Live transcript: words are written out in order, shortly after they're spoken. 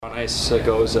On ice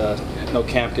goes, no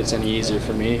camp gets any easier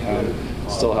for me.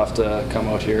 Still have to come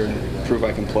out here and prove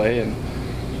I can play, and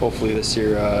hopefully this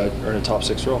year earn a top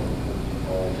 6 role.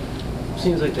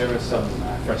 Seems like there was some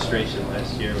frustration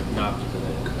last year with not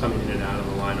coming in and out of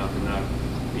the lineup and not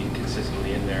being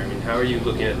consistently in there. I mean, how are you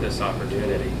looking at this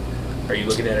opportunity? Are you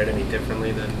looking at it any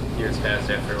differently than years past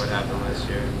after what happened last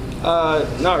year?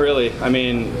 Not really. I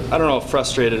mean, I don't know if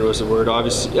frustrated was the word.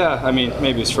 Obviously, yeah, I mean,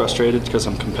 maybe it's frustrated because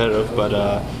I'm competitive, but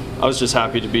I was just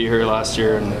happy to be here last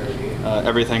year, and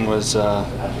everything was,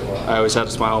 I always had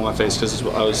a smile on my face because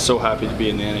I was so happy to be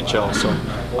in the NHL. So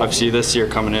obviously this year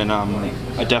coming in,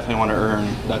 I definitely want to earn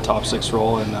that top 6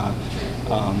 role, and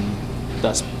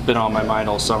that's been on my mind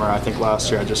all summer. I think last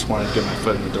year I just wanted to get my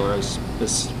foot in the door as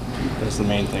the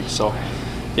main thing. So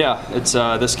yeah, it's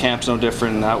this camp's no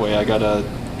different in that way. I got to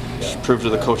prove to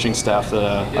the coaching staff that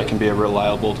I can be a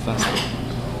reliable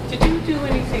defenseman. Did you do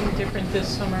anything different this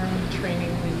summer in training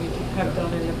than you have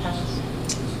done in the past?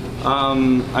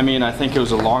 I mean, I think it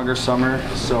was a longer summer,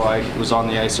 so I was on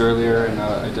the ice earlier, and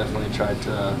I definitely tried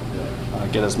to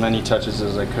get as many touches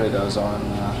as I could. I was on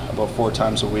about 4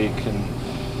 times a week, and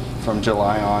from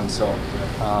July on. So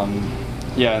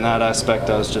yeah, in that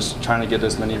aspect, I was just trying to get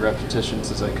as many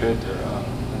repetitions as I could,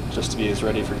 just to be as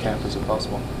ready for camp as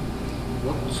possible.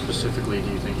 What specifically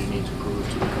do you think you need to prove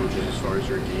to the coaches as far as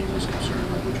your game is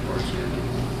concerned? Like which parts of your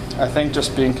game? I think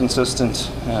just being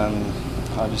consistent.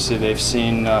 Obviously, they've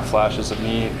seen flashes of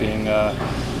me being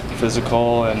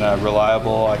physical and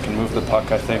reliable. I can move the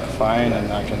puck, I think, fine,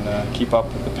 and I can keep up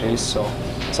with the pace. So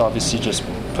it's obviously just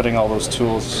putting all those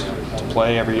tools to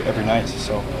play every night.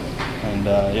 So, and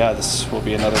yeah, this will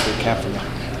be another good camp for me.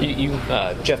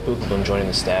 Jeff Buchelbaum joining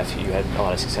the staff. You had a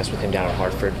lot of success with him down at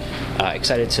Hartford.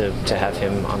 Excited to have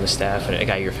him on the staff, and a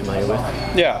guy you're familiar with.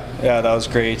 Yeah, that was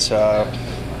great.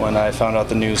 When I found out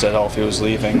the news that Alfie was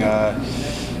leaving, I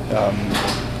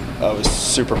was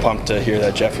super pumped to hear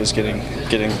that Jeff was getting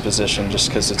the position, just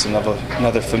because it's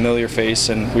another familiar face,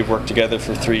 and we've worked together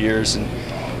for 3 years, and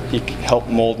he helped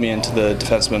mold me into the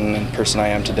defenseman and person I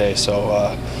am today.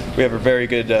 So we have a very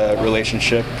good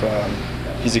relationship.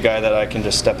 He's a guy that I can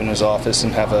just step in his office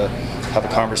and have a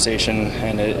conversation,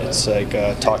 and it's like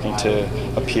talking to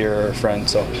a peer or a friend.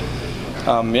 So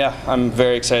yeah, I'm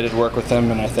very excited to work with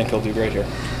him, and I think he'll do great here.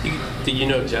 Did you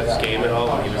know Jeff's game at all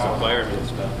when he was a player? I mean,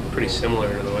 it's pretty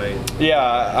similar to the way.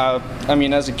 Yeah, I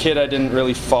mean, as a kid, I didn't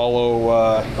really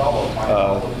follow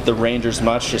the Rangers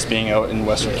much, just being out in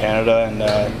Western Canada, and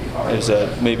it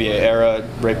was maybe an era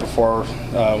right before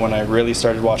when I really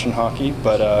started watching hockey.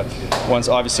 But once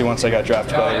I got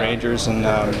drafted by the Rangers, and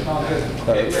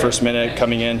first minute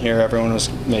coming in here, everyone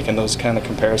was making those kind of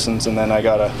comparisons, and then I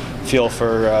got a feel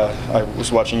for. I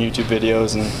was watching YouTube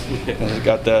videos and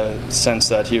got the sense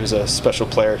that he was a special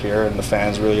player here, and the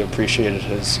fans really appreciated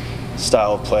his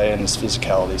style of play and his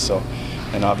physicality. So,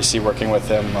 and obviously working with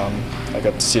him, I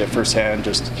got to see it firsthand,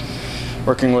 just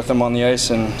working with him on the ice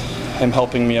and him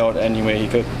helping me out any way he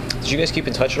could. Did you guys keep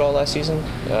in touch at all last season?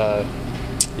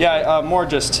 Yeah, more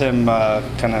just him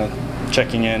kind of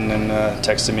checking in and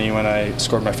texting me when I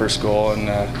scored my first goal, and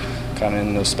kind of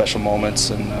in those special moments,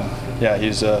 and yeah,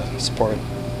 he's supportive.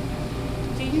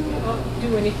 Do you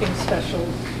do anything special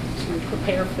to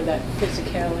prepare for that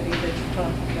physicality that you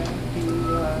talked about? Do you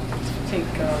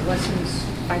take lessons,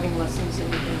 fighting lessons,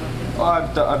 anything like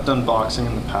that? Well, I've done boxing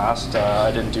in the past.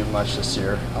 I didn't do much this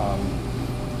year,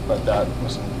 but that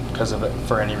wasn't because of it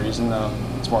for any reason.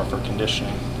 It's more for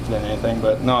conditioning than anything.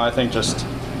 But no, I think just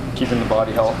keeping the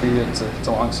body healthy. It's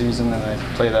a long season, and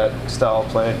I play that style of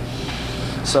play.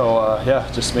 So yeah,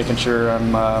 just making sure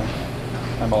I'm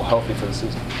all healthy for the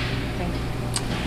season.